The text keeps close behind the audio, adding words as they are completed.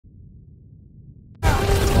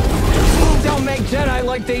don't make Jedi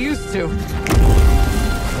like they used to.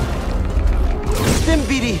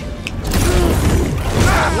 Stimpy!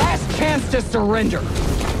 Last chance to surrender.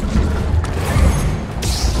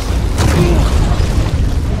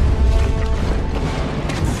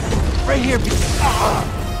 Right here,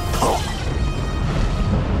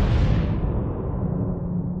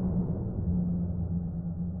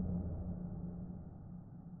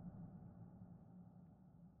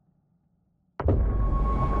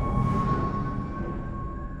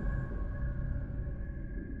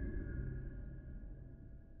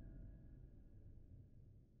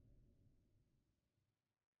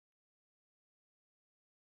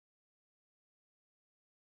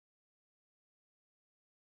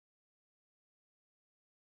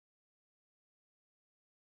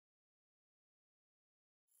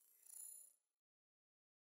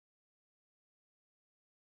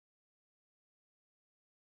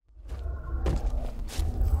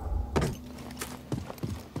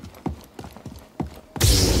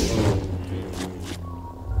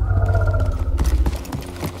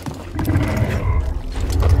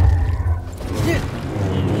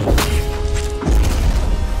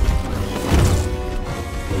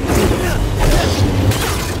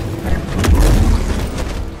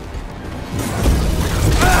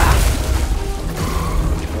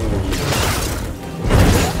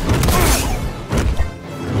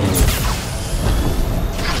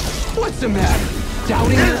 What's the matter?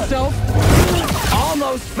 Doubting yourself?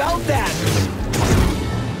 Almost felt that!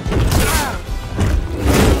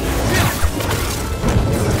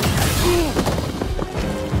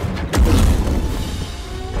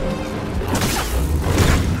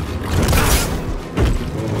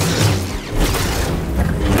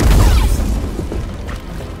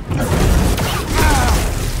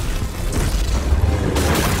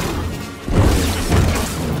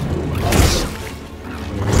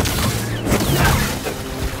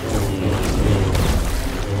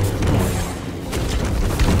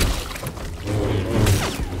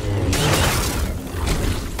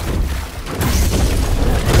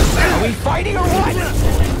 Fighting or what?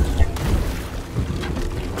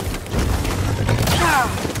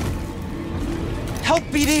 help,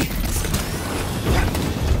 BD!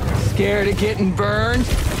 Scared of getting burned?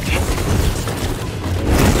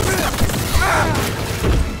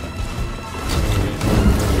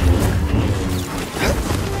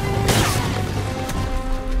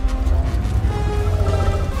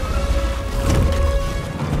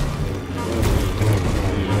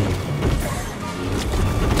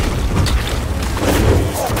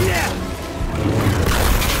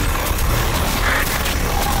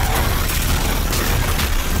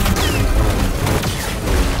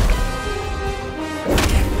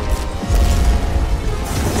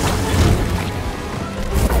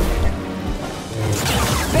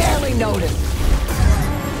 Notice.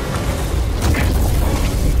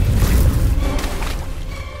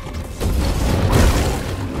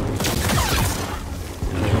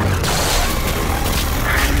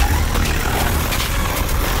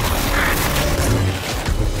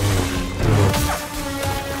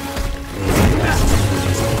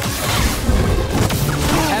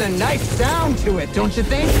 Had a nice sound to it, don't you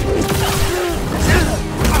think?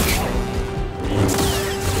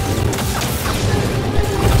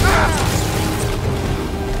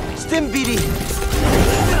 Stimpy!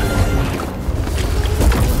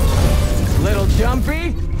 Little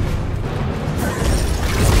jumpy?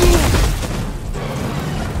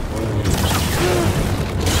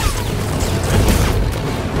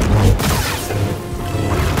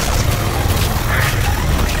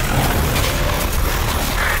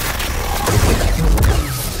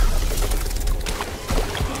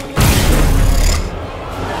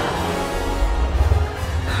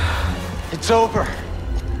 It's over.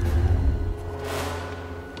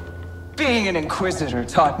 Being an Inquisitor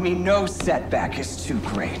taught me no setback is too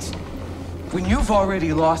great. When you've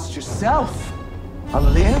already lost yourself, a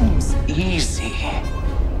limb's easy.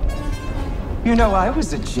 You know, I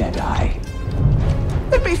was a Jedi.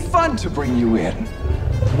 It'd be fun to bring you in.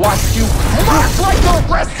 Watch you crack like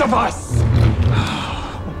the rest of us!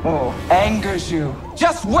 Oh, angers you.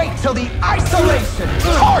 Just wait till the isolation,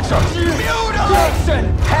 torture, mutilation,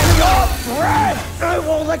 and your breath! I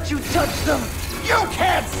won't let you touch them! You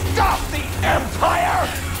can't stop the Empire!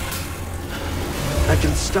 I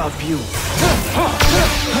can stop you.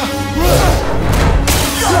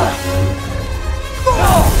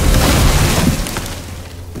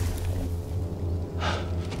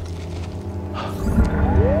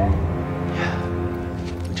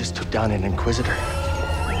 We just took down an Inquisitor.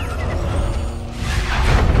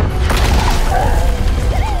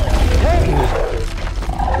 Hey!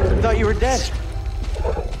 Thought you were were dead.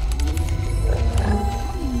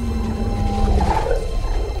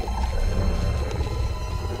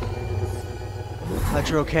 Glad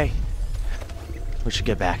you're okay. We should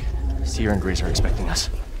get back. Seer and Grease are expecting us.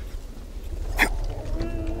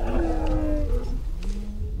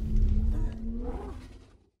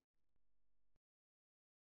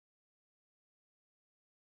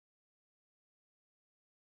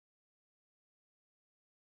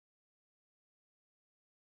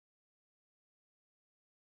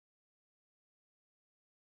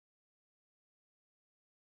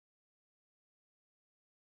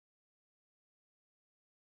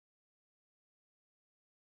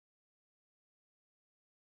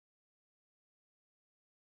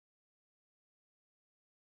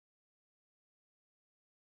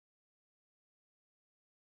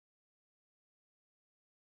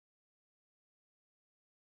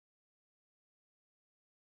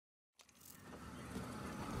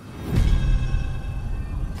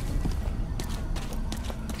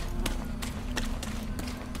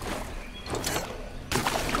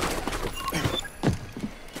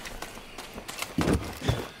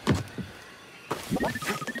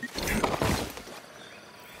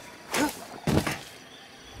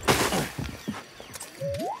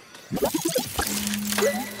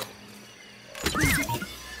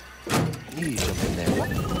 You jump in there.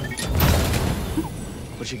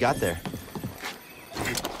 What you got there?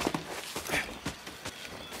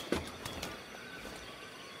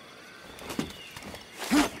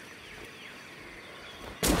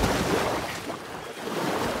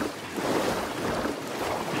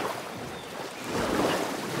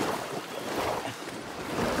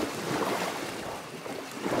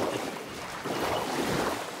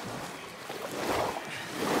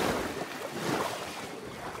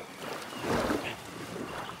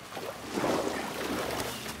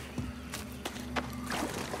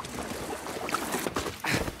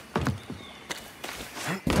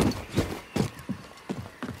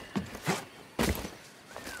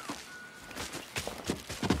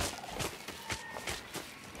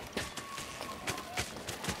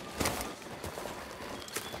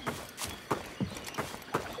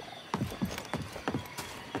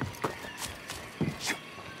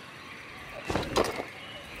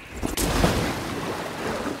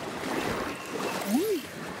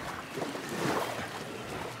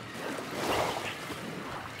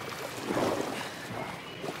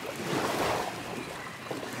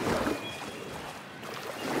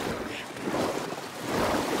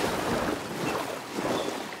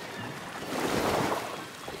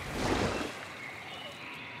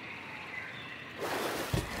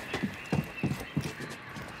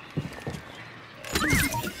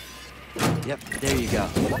 Yep, there you go.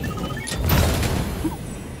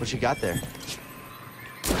 What you got there?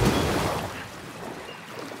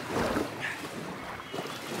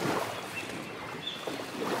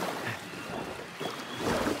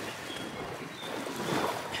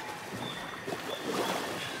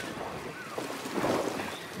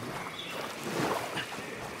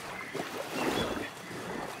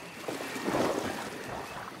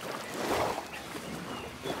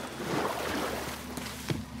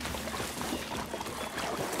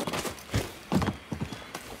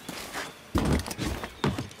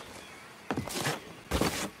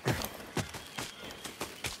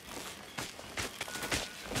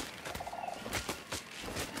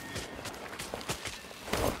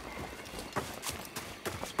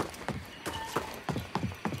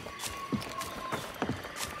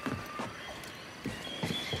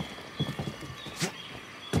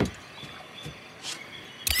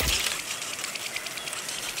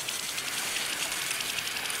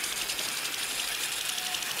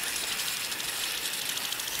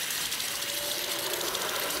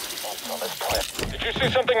 Did you see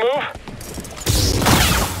something move?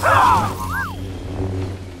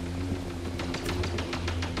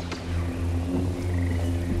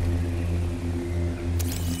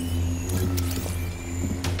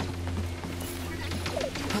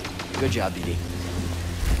 Good job, BD.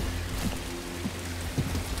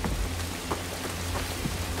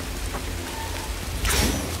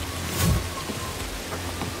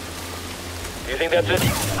 Do you think that's it?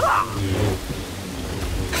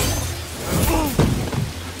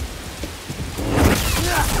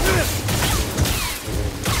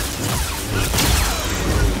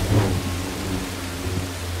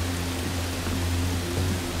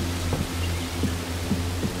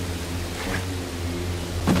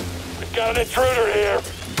 We've got an intruder here.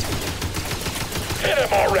 Hit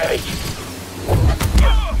him already.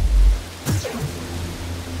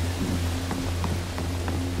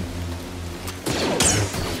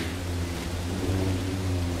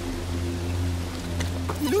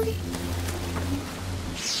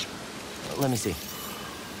 Let me see.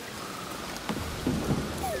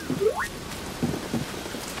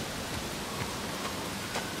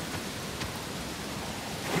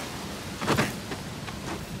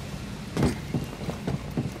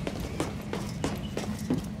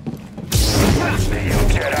 See you,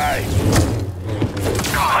 Jedi.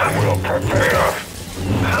 I will prepare.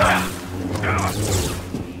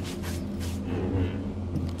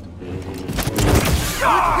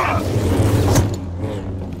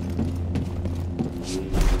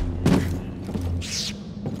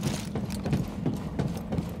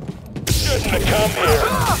 Shouldn't have come here.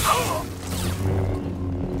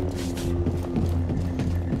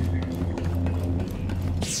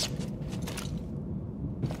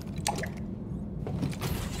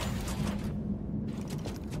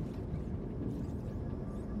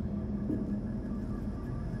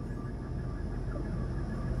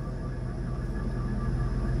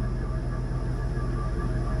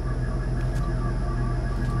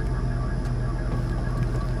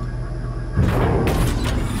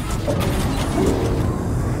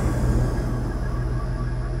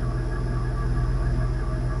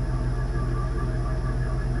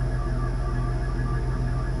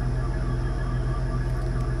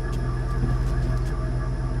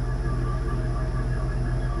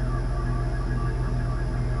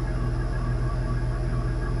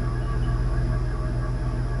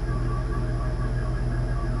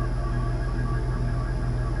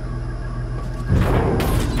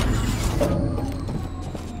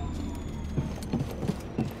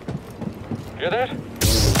 Hear that?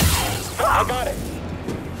 I got it.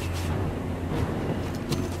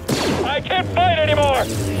 I can't fight anymore!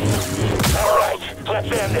 All right,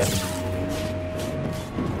 let's end it.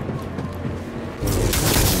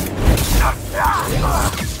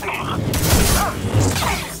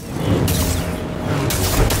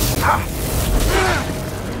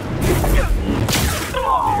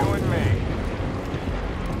 You and me.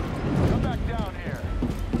 Come back down here.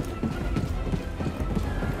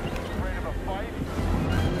 Afraid of a fight?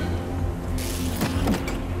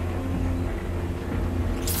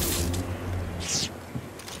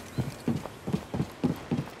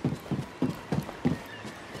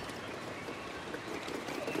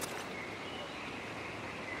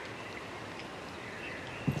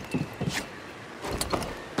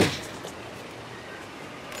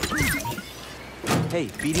 Hey,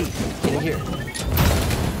 BD, in here.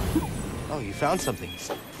 Oh, you found something.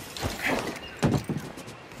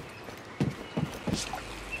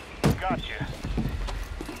 Gotcha.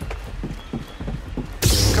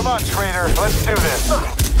 Come on, traitor, let's do this.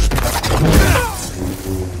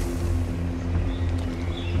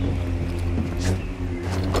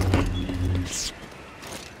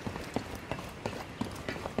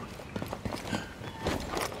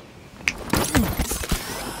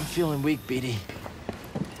 I'm feeling weak, BD.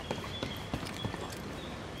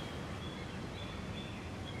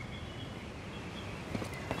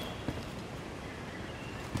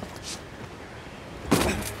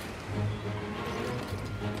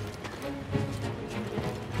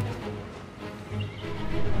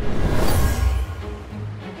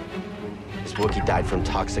 This Wookiee died from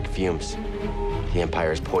toxic fumes. The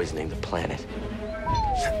Empire is poisoning the planet.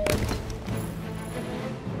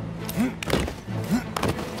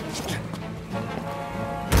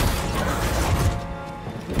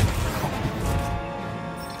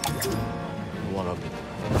 One open.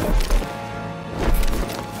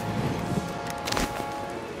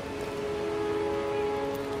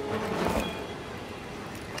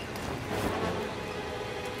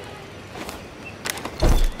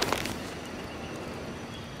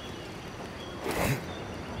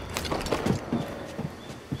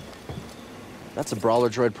 That's a brawler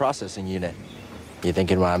droid processing unit. You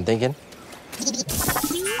thinking what I'm thinking?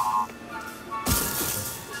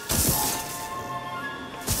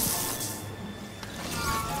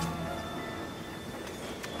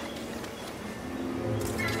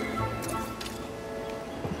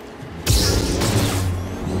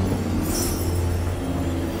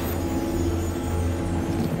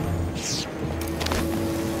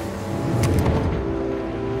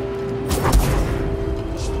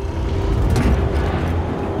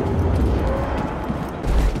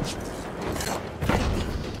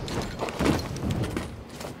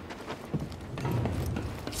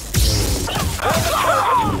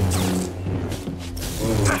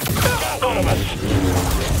 One of us.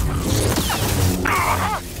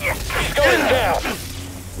 He's going down.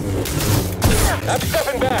 I'm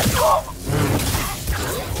stepping back.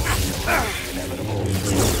 Inevitable.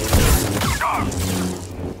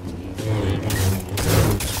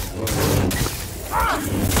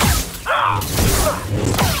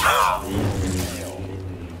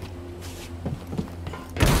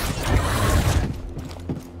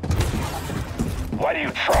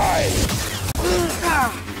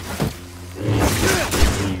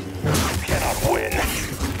 Cannot win.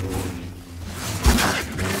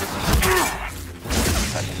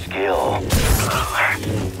 That's skill.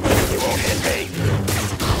 You won't hit me.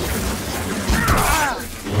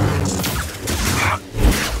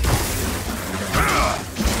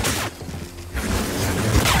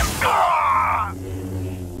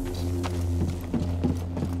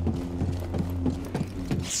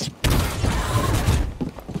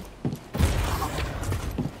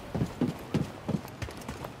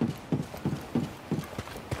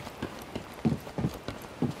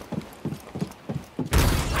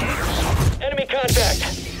 Enemy contact!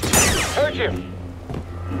 Heard you!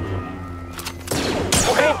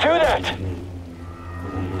 Okay, do that!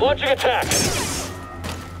 Launching attack!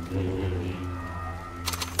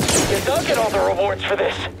 Guess I'll get all the rewards for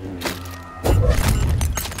this!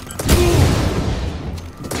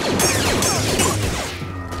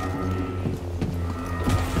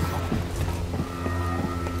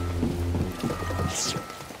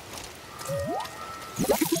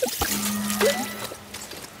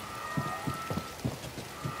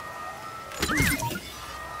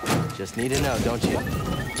 Just need to know, don't you?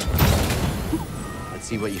 Let's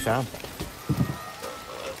see what you found.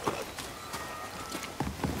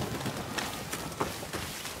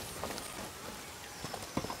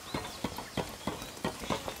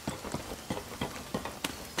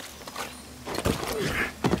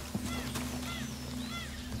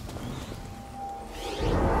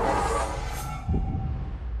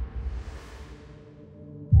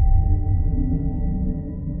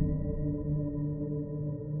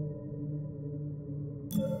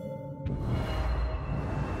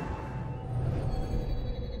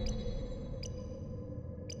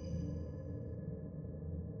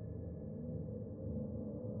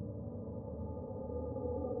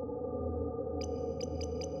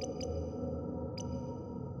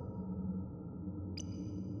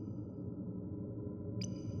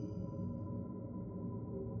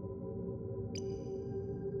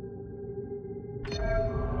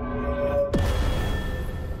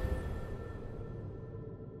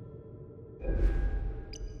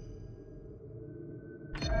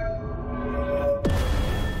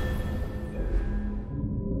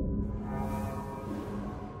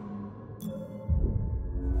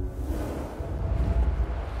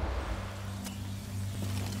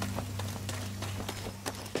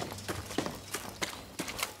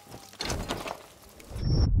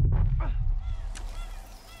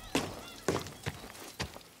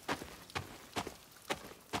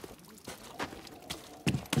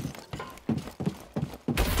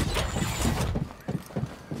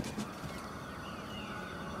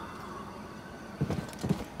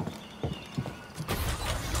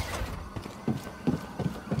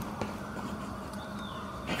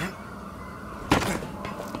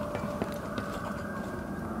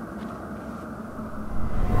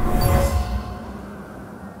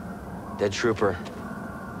 Dead trooper.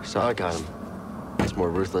 Saw it got him. It's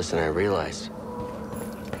more ruthless than I realized.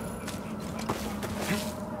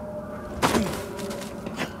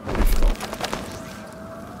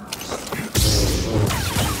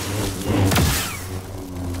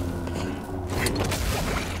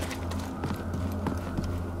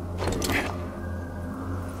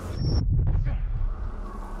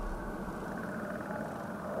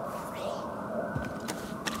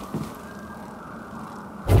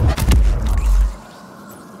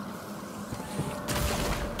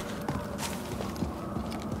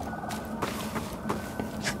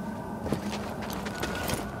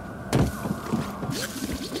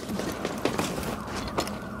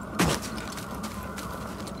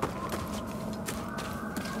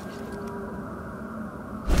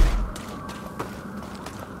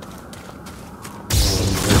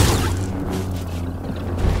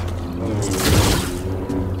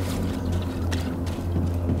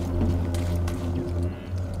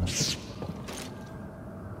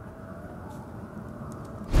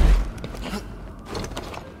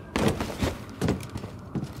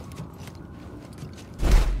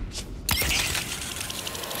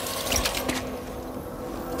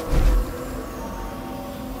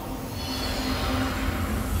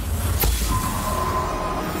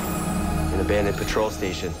 Abandoned patrol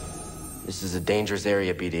station. This is a dangerous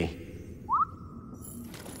area, BD.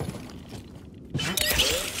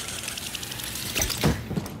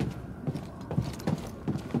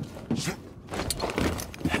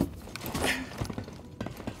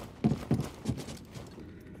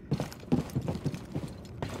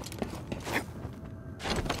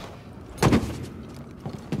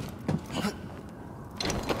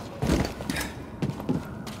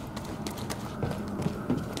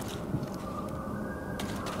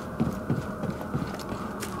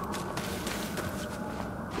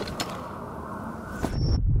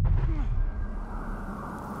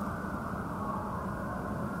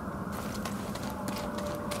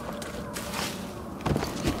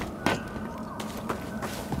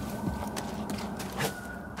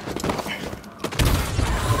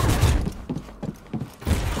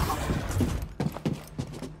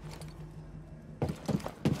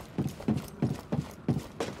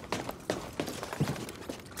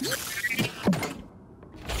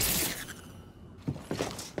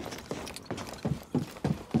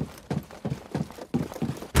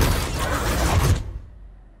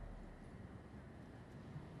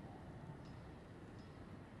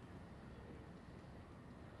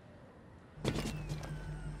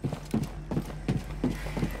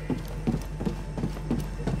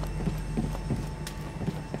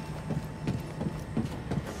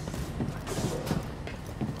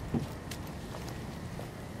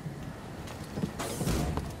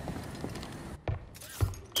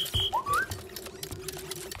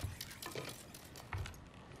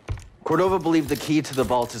 Cordova believed the key to the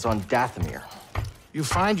vault is on Dathomir. You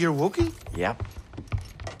find your Wookiee? Yep.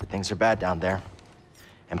 But things are bad down there.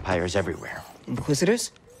 Empires everywhere.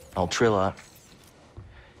 Inquisitors? Trilla,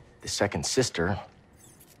 the second sister,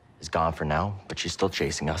 is gone for now, but she's still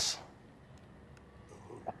chasing us.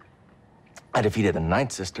 I defeated the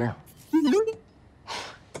ninth sister.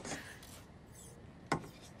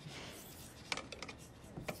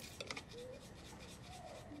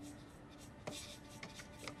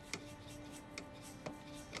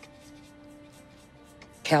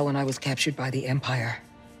 Cal, when I was captured by the Empire,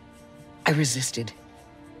 I resisted.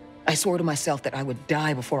 I swore to myself that I would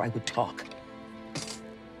die before I would talk.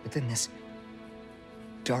 But then this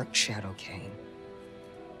dark shadow came.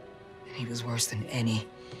 And he was worse than any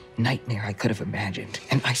nightmare I could have imagined.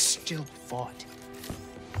 And I still fought.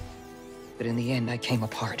 But in the end, I came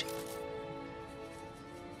apart.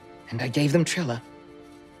 And I gave them Trilla.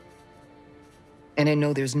 And I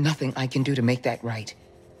know there's nothing I can do to make that right.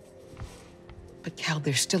 But Cal,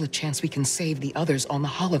 there's still a chance we can save the others on the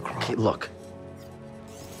holocron. Okay, look.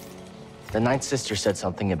 The ninth sister said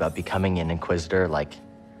something about becoming an Inquisitor like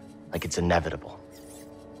it's inevitable.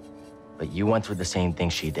 But you went through the same thing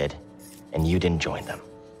she did, and you didn't join them.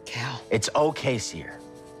 Cal. It's okay, Seer.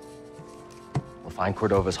 We'll find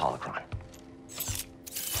Cordova's holocron.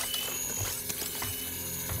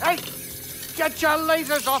 Hey! Get your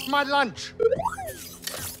lasers off my lunch!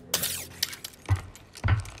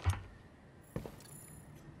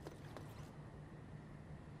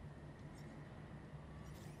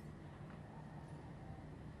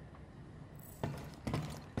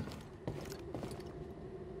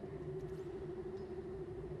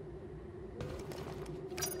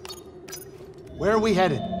 Where are we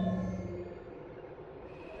headed?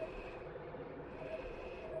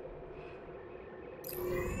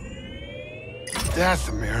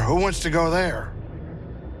 Dathomir, who wants to go there?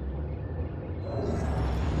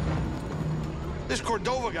 This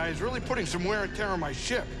Cordova guy is really putting some wear and tear on my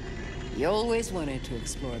ship. You always wanted to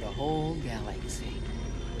explore the whole galaxy.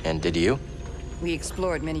 And did you? We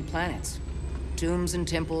explored many planets. Tombs and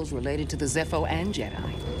temples related to the Zepho and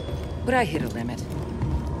Jedi. But I hit a limit.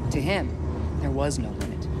 To him, there was no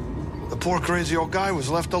limit. The poor crazy old guy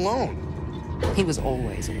was left alone. He was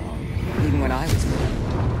always alone, even when I was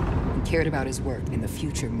alone. He cared about his work and the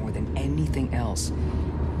future more than anything else.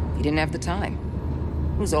 He didn't have the time.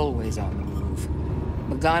 He was always on the move.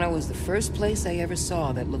 Magana was the first place I ever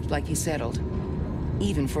saw that looked like he settled,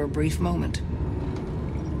 even for a brief moment.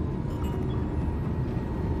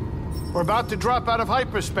 We're about to drop out of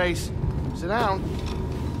hyperspace. Sit down.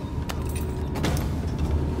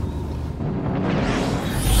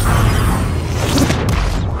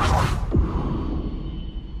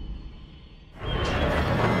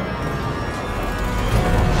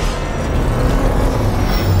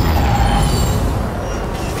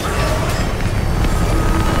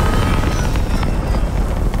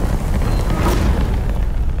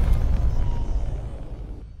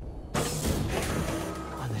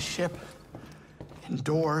 Ship,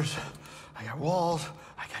 indoors, I got walls,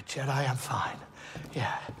 I got Jedi, I'm fine.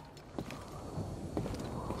 Yeah.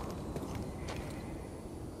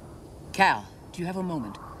 Cal, do you have a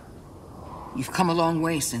moment? You've come a long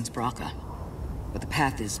way since Braca, but the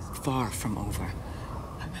path is far from over.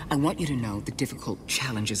 I want you to know the difficult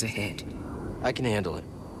challenges ahead. I can handle it.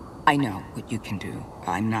 I know what you can do.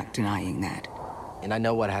 I'm not denying that. And I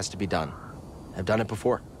know what has to be done. I've done it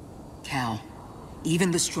before. Cal,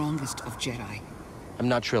 even the strongest of Jedi. I'm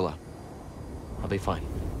not Trilla. I'll be fine.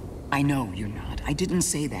 I know you're not. I didn't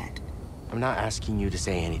say that. I'm not asking you to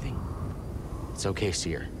say anything. It's okay,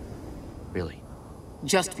 Seer. Really.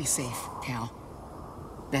 Just be safe, Cal.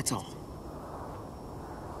 That's all.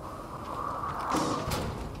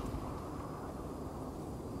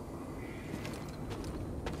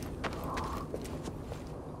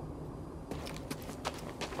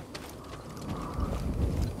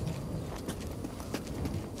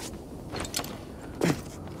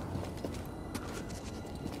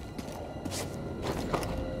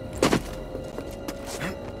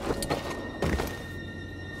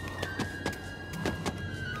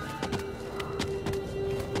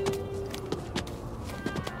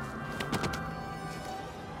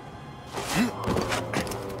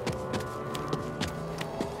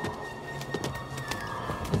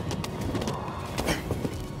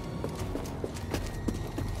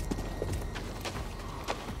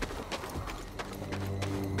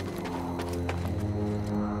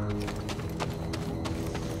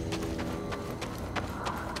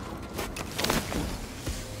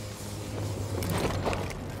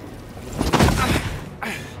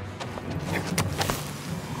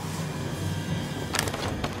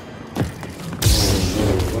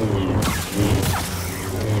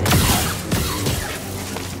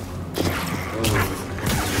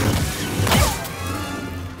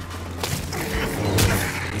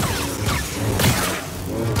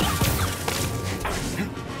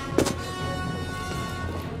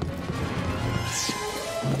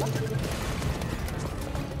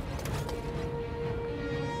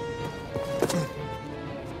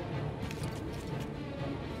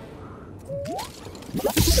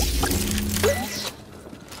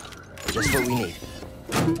 we need.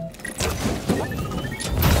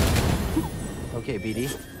 Okay, BD.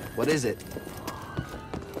 What is it?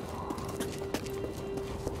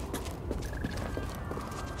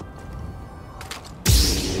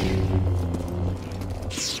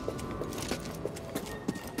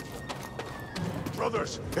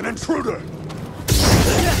 Brothers, an intruder!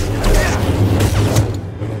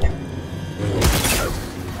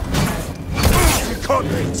 He caught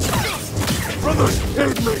me! Brothers,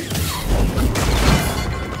 aid me!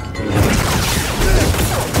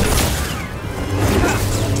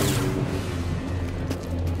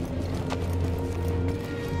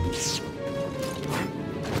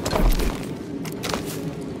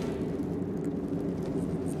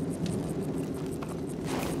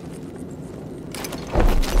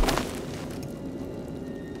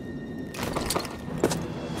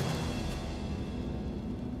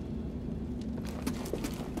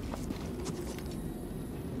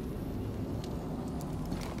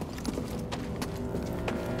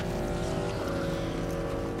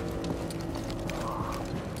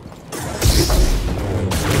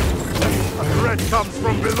 Comes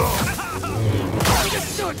from below.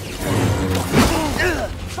 Understood!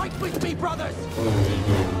 Fight with me, brothers!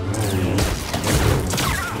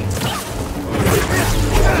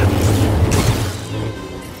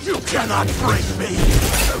 You cannot break me.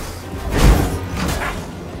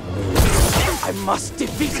 I must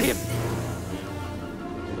defeat him!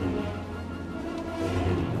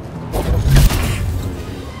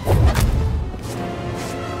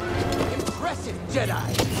 Impressive,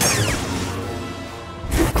 Jedi!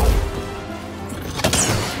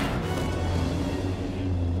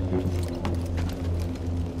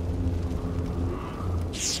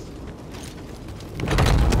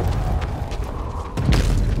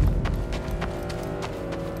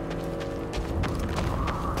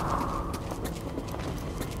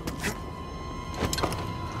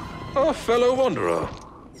 A fellow wanderer.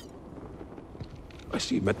 I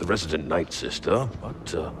see you met the resident Night Sister,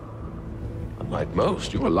 but, unlike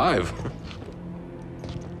most, you're alive.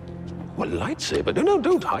 Well, lightsaber? No,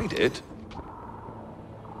 don't hide it.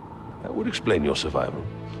 That would explain your survival.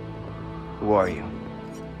 Who are you?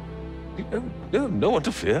 No one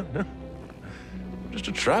to fear. No. Just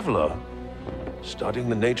a traveler, studying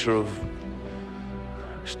the nature of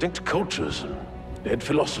extinct cultures and dead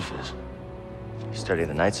philosophies. You study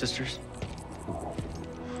the Night Sisters?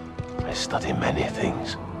 I study many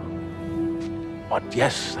things. But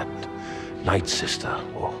yes, that Night Sister,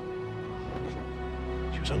 well,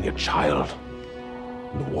 she was only a child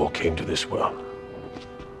when the war came to this world.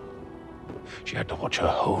 She had to watch her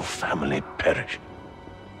whole family perish.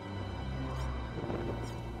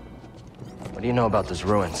 What do you know about those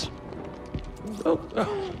ruins? Oh,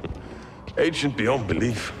 ancient beyond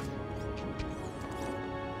belief.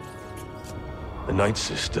 The Night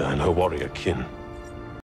Sister and her warrior kin